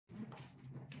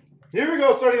Here we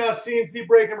go, starting off CNC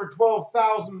break number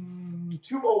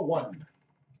 12,201.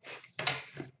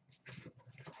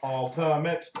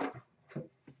 Ultimate.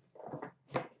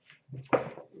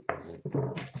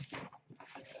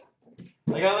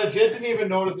 Like, I legit didn't even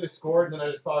notice I scored, and then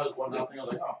I just thought it was 1-0. I was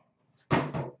like, oh,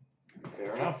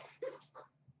 fair enough.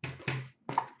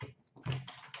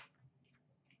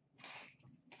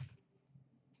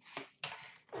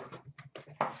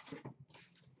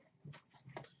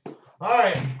 All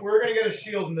right, we're going to get a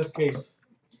shield in this case.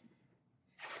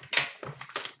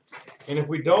 And if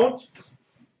we don't,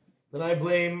 then I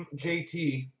blame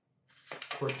JT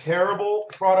for terrible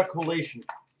product collation.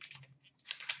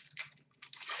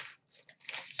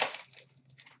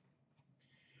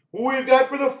 Who we've got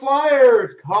for the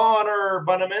Flyers, Connor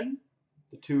Bunnaman,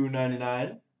 the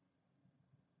 $2.99.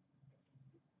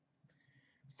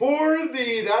 For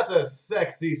the, that's a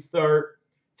sexy start,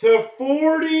 to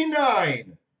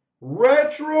 49.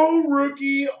 Retro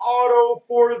rookie auto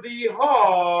for the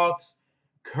Hawks,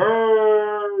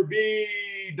 Kirby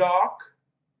Doc.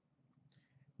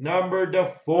 Number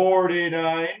to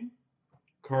 49,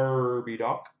 Kirby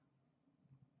Doc.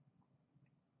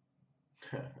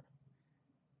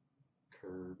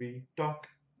 Kirby Doc.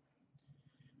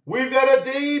 We've got a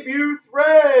debut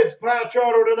Threads patch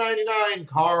auto to 99,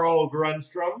 Carl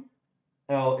Grundstrom,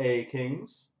 LA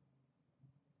Kings.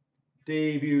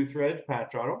 Debut Threads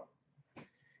patch auto.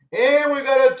 And we've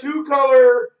got a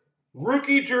two-color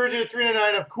rookie jersey to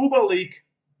 399 of Kubalik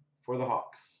for the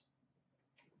Hawks.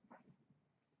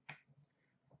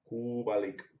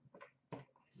 Kubalik.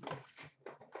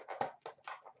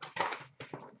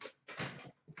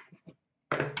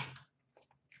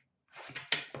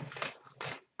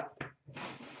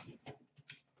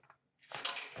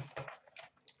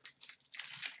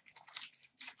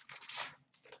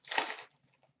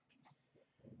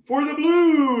 For the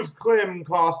Blues, Clem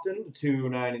Costin,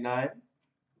 $2.99.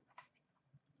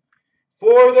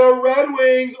 For the Red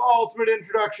Wings, Ultimate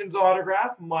Introductions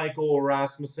autograph, Michael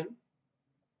Rasmussen.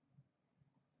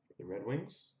 For the Red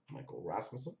Wings, Michael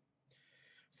Rasmussen.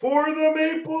 For the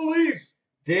Maple Leafs,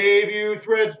 debut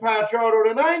Threads patch auto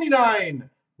to 99,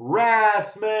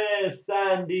 Rasmus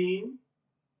Sandin.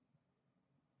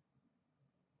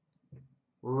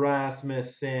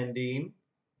 Rasmus Sandin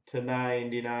to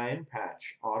 99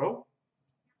 patch auto.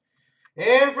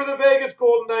 And for the Vegas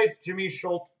Golden Knights, Jimmy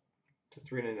Schultz to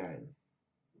 399.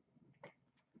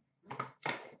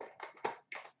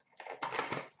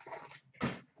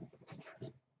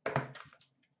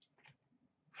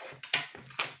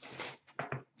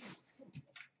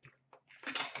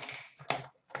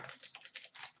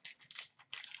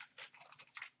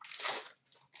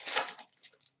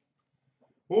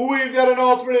 We've got an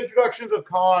Ultimate Introductions of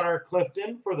Connor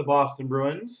Clifton for the Boston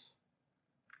Bruins.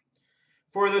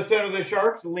 For the San Jose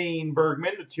Sharks, Lean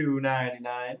Bergman to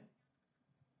 299.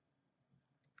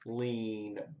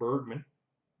 Lean Bergman.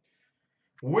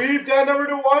 We've got number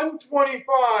to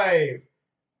 125,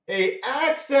 a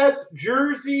Access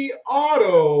Jersey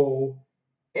Auto.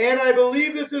 And I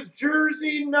believe this is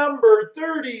jersey number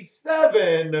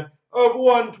 37 of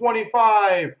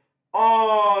 125.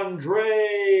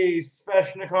 Andrei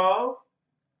Svechnikov,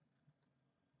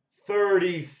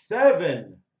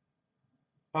 37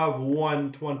 of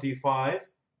 125,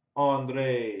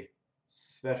 Andrei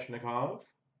Svechnikov.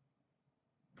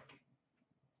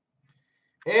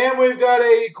 And we've got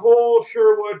a Cole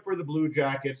Sherwood for the Blue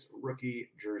Jackets rookie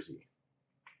jersey.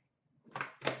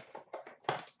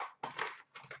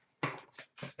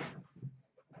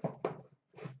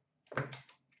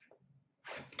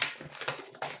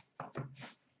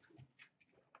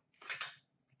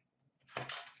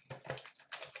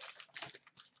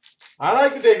 I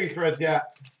like the debut Threads, yeah.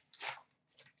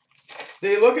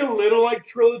 They look a little like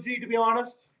Trilogy, to be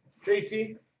honest,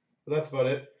 JT, but that's about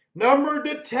it. Number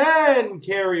to 10,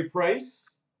 Carey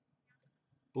Price.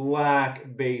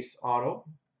 Black base auto,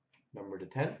 number to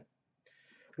 10.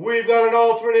 We've got an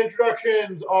Ultimate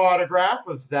Introductions autograph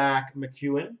of Zach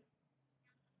McEwen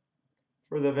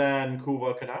for the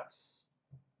Vancouver Canucks.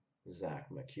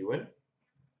 Zach McEwen.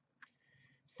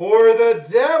 For the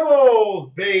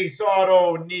Devils, base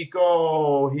auto,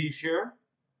 Nico Hischier.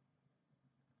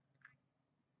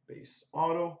 Base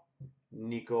auto,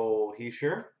 Nico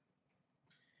Hischier.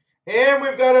 And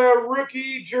we've got a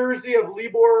rookie jersey of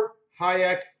Libor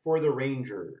Hayek for the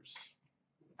Rangers.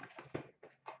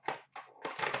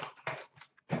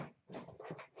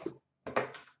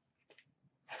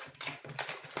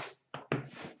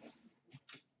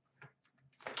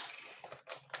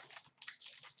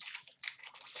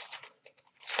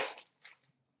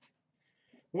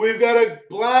 We've got a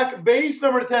black base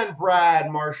number 10,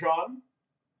 Brad Marchand.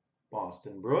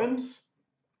 Boston Bruins.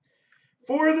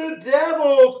 For the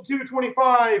Devils,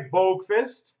 225,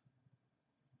 Boakfist.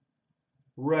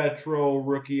 Retro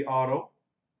rookie auto,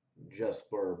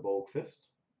 Jesper Boakfist.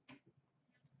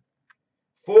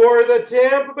 For the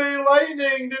Tampa Bay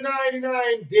Lightning,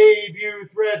 /99, debut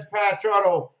Threads patch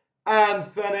auto,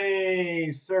 Anthony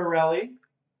Cirelli.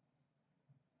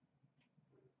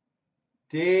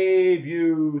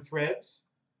 Debut Threads,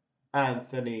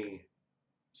 Anthony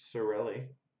Cirelli.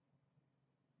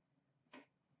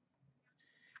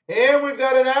 And we've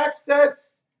got an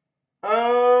access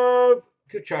of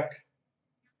Tkachuk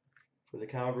for the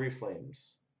Calgary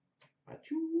Flames.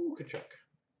 Achoo, Tkachuk.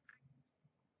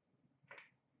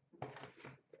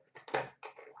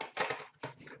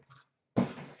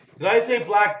 Did I say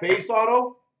black base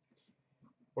auto?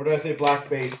 Or did I say black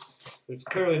base? There's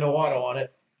clearly no auto on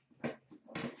it.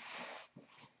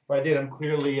 If I did, I'm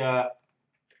clearly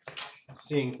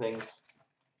seeing things.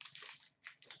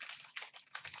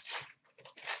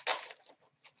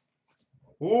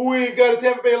 We've got a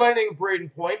Tampa Bay Lightning Braden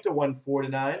Point to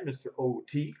 149, Mr.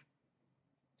 OT.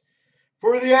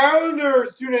 For the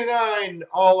Islanders, 299,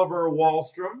 Oliver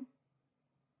Wahlstrom.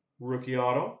 Rookie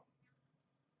auto.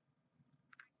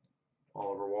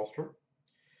 Oliver Wahlstrom.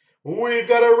 We've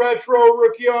got a retro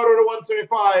rookie auto to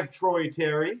 175, Troy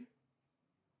Terry.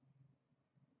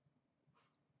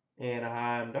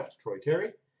 Anaheim Ducks, Troy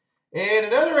Terry. And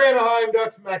another Anaheim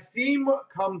Ducks, Maxime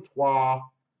Comtois.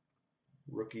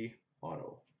 Rookie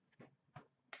auto.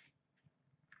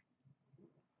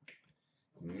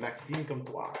 Maxime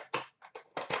Comtois.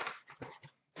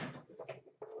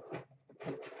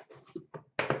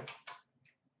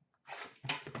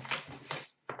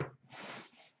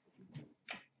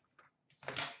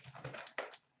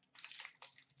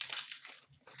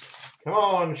 Come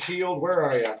on, Shield, where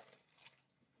are you?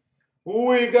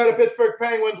 We've got a Pittsburgh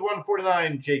Penguins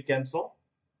 149, Jake Gensel.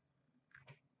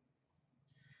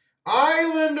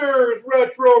 Islanders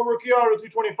retro rookie auto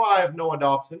 225, Noah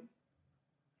Dobson.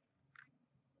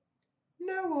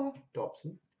 Noah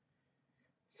Dobson.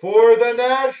 For the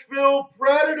Nashville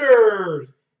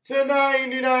Predators,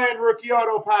 /99 rookie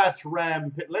auto patch,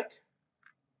 Rem Pitlick.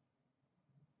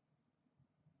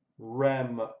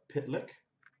 Rem Pitlick,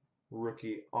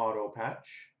 rookie auto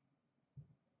patch.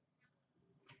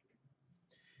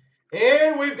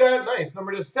 And we've got, nice,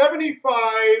 number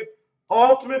 /75,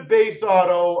 ultimate base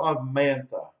auto of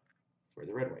Mantha for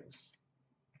the Red Wings.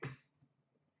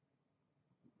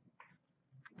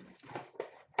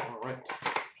 All right.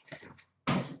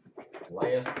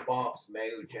 Last box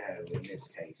mojo in this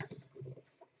case.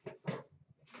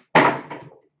 That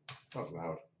was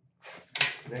loud.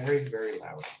 Very, very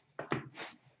loud.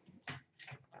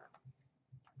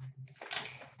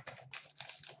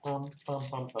 Bum, bum,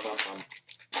 bum, bum, bum.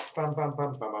 Bum, bum,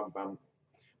 bum, bum, bum, bum.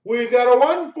 We've got a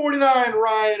 149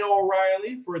 Ryan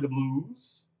O'Reilly for the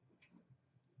Blues.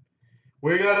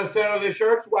 We got a San Jose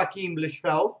Sharks, Joachim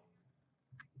Blichfeld.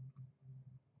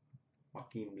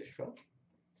 Joachim Blichfeld.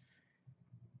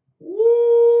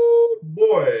 Ooh,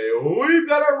 boy. We've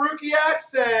got a rookie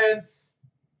accents.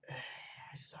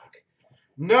 I suck.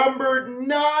 Numbered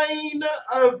 9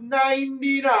 of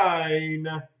 99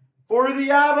 for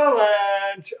the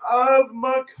Avalanche of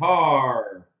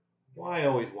Makar. Why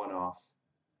always one off?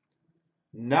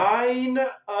 9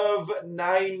 of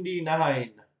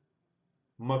 99.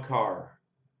 Makar.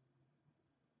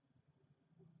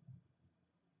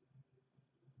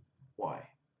 Why?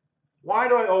 Why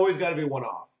do I always got to be one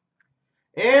off?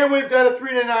 And we've got a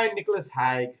 3/9 Nicholas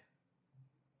Haig.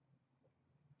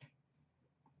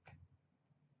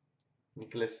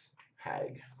 Nicholas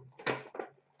Haig.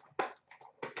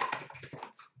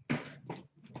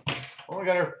 Oh, we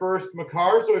got our first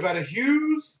Makar. So we've got a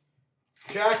Hughes,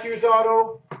 Jack Hughes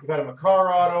auto. We've got a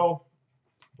Makar auto.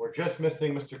 We're just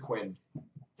missing Mr. Quinn.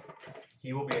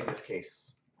 He will be in this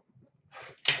case.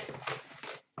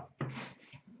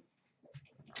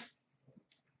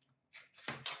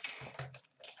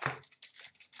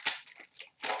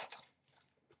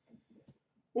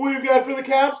 We've got for the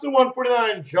Caps the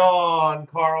 149, John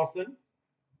Carlson.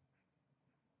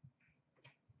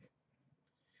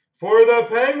 For the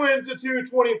Penguins, the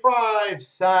 225,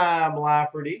 Sam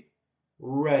Lafferty.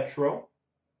 Retro.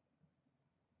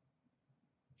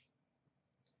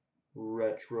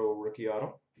 Retro rookie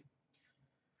auto.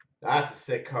 That's a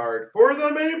sick card. For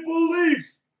the Maple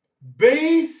Leafs,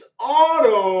 base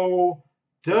auto,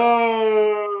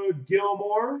 Doug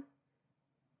Gilmour.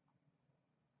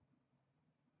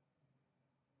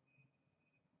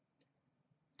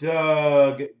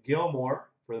 Doug Gilmour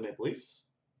for the Maple Leafs.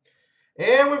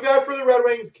 And we've got for the Red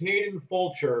Wings, Caden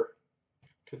Fulcher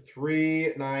to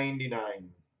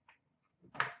 3/99.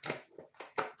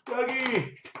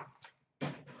 Dougie.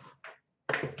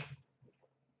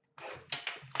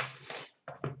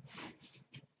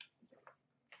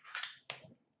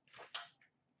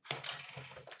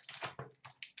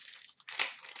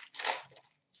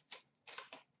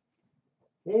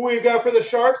 We've got for the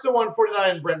Sharks, the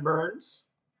 149, Brent Burns.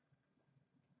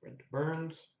 Brent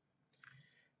Burns.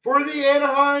 For the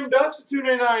Anaheim Ducks, the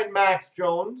 299, Max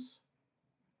Jones.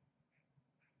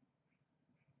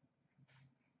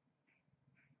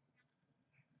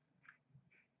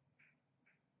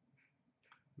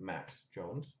 Max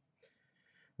Jones.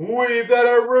 We've got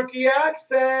a rookie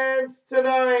accents to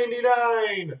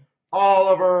 99,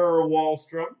 Oliver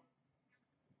Wahlstrom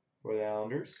for the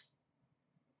Islanders.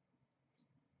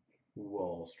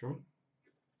 Wahlstrom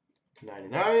to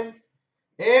 99.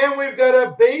 And we've got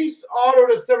a base auto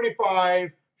to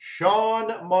 75,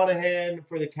 Sean Monahan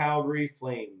for the Calgary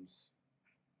Flames.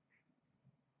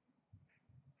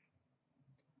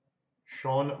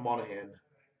 Sean Monahan,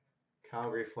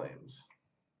 Calgary Flames.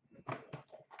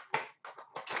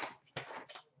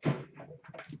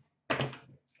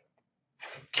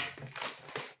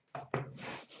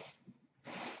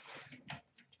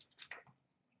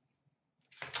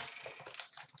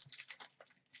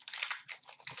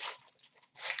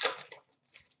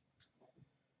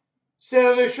 San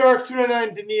Jose Sharks,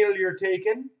 299, Daniil, you're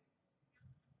taken.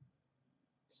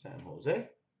 San Jose.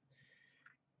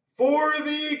 For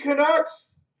the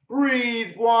Canucks,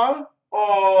 Brisebois,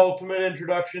 Ultimate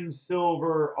Introduction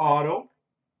Silver Auto.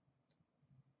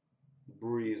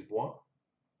 Brisebois.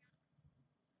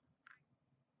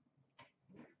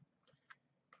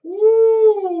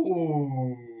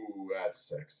 Ooh, that's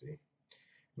sexy.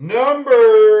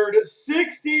 Numbered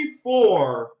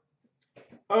 64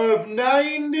 of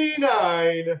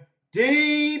 99,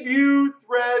 debut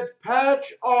Threads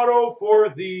patch auto for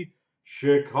the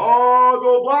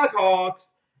Chicago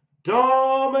Blackhawks,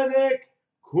 Dominic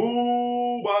Kubalik.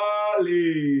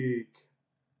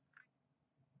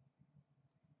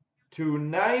 To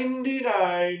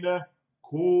 99,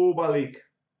 Kubalik.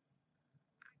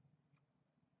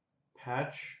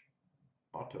 Patch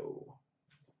auto.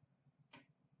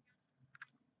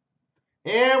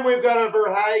 And we've got a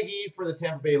Verhaeghe for the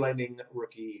Tampa Bay Lightning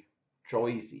rookie,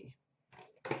 Joyzy.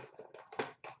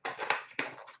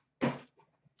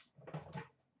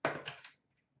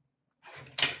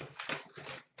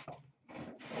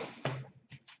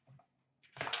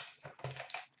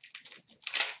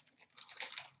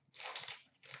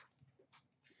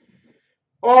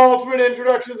 Ultimate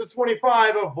Introductions of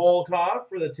 25 of Volkov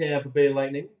for the Tampa Bay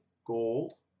Lightning,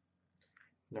 gold.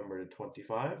 Number to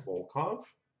 25, Volkov.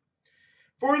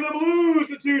 For the Blues,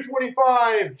 the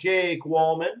 225, Jake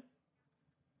Wallman.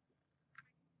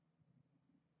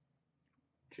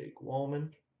 Jake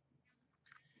Wallman.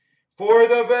 For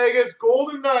the Vegas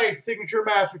Golden Knights, signature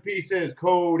masterpieces,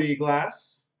 Cody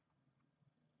Glass.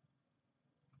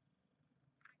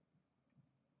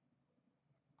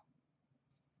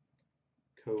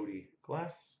 Cody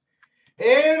Glass.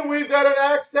 And we've got an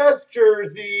access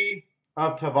jersey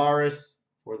of Tavares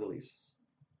for the Leafs.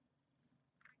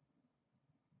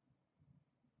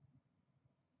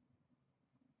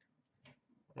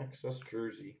 Access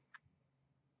jersey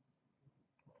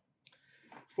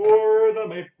for the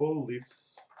Maple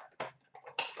Leafs.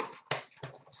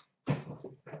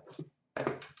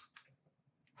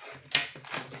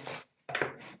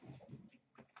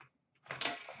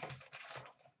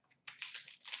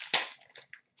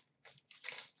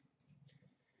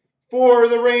 For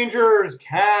the Rangers,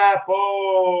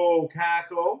 Capo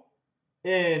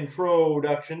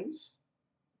Introductions.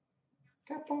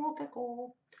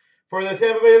 Capo. For the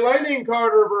Tampa Bay Lightning,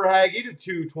 Carter Verhaeghe to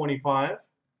 225.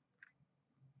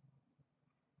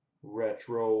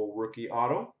 Retro rookie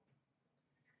auto.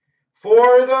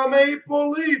 For the Maple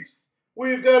Leafs,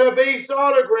 we've got a base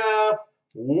autograph,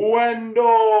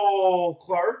 Wendell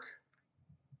Clark.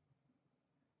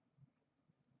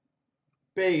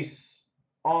 Base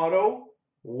auto,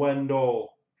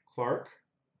 Wendell Clark.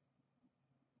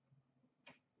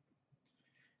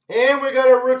 And we got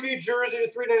a rookie jersey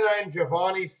to 399,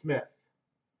 Giovanni Smith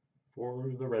for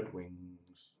the Red Wings.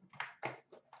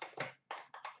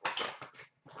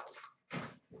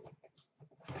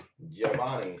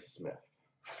 Giovanni Smith.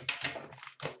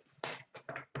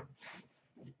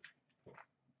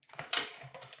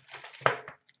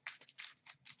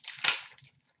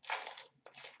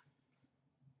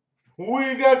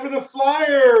 We've got for the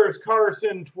Flyers,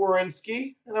 Carson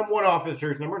Twarynski, and I'm one off his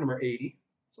jersey number 80.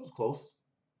 So it's close.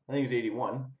 I think it's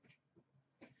 81.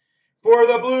 For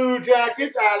the Blue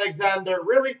Jackets, Alexander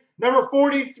Riley, number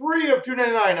 43 of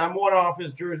 299. I'm one off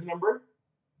his jersey number,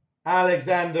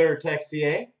 Alexander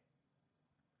Texier.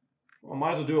 Well,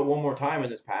 might as well do it one more time in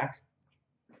this pack.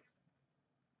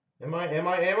 Am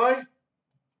I?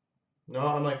 No,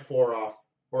 I'm like 4 off.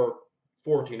 Or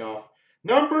 14 off.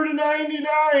 Number to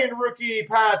 99, rookie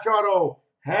patch auto,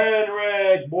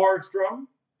 Henrik Borgstrom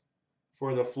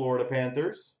for the Florida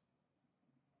Panthers.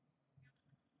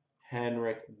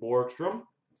 Henrik Borgstrom.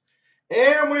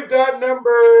 And we've got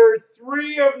number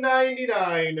 3 of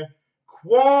 99,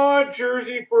 quad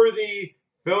jersey for the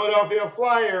Philadelphia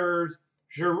Flyers,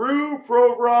 Giroux,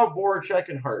 Provorov, Voracek,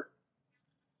 and Hart.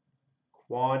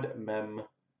 Quad mem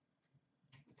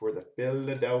for the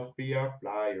Philadelphia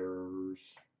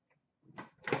Flyers.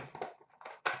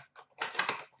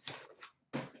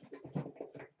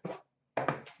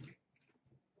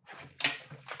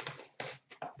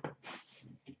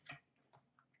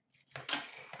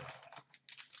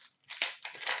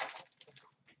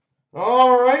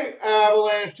 All right,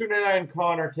 Avalanche 299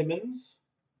 Connor Timmins.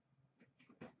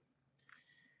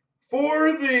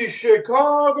 For the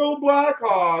Chicago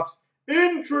Blackhawks,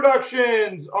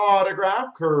 introductions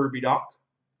autograph, Kirby Dach.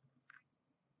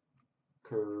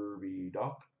 Kirby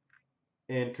Dach.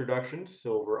 Introductions,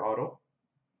 silver auto.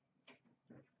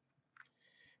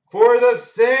 For the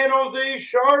San Jose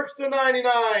Sharks to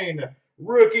 99,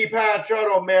 rookie patch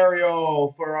auto,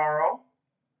 Mario Ferraro.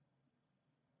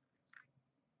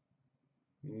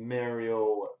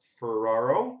 Mario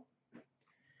Ferraro.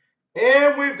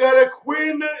 And we've got a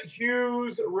Quinn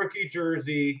Hughes rookie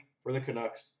jersey for the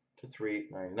Canucks to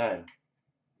 $3.99.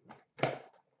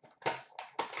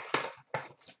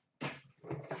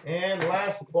 And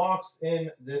last box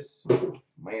in this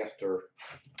master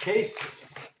case.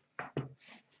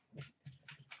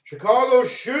 Chicago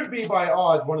should be, by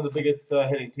odds, one of the biggest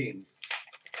hitting teams.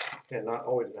 Okay, not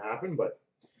always going to happen, but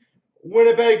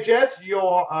Winnipeg Jets,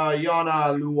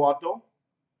 Jona Luato.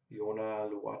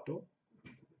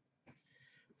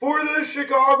 For the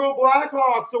Chicago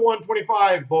Blackhawks, a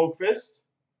 125 Boqvist.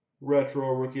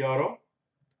 Retro rookie auto.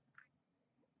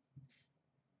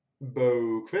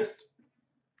 Boqvist.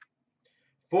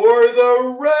 For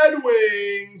the Red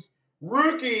Wings,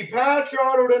 rookie patch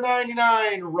auto to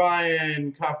 99,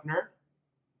 Ryan Kuffner.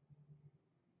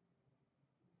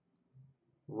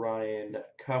 Ryan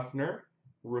Kuffner,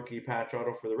 rookie patch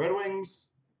auto for the Red Wings.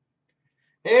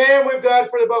 And we've got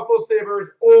for the Buffalo Sabres,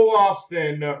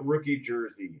 Olofsson rookie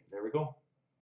jersey. There we go.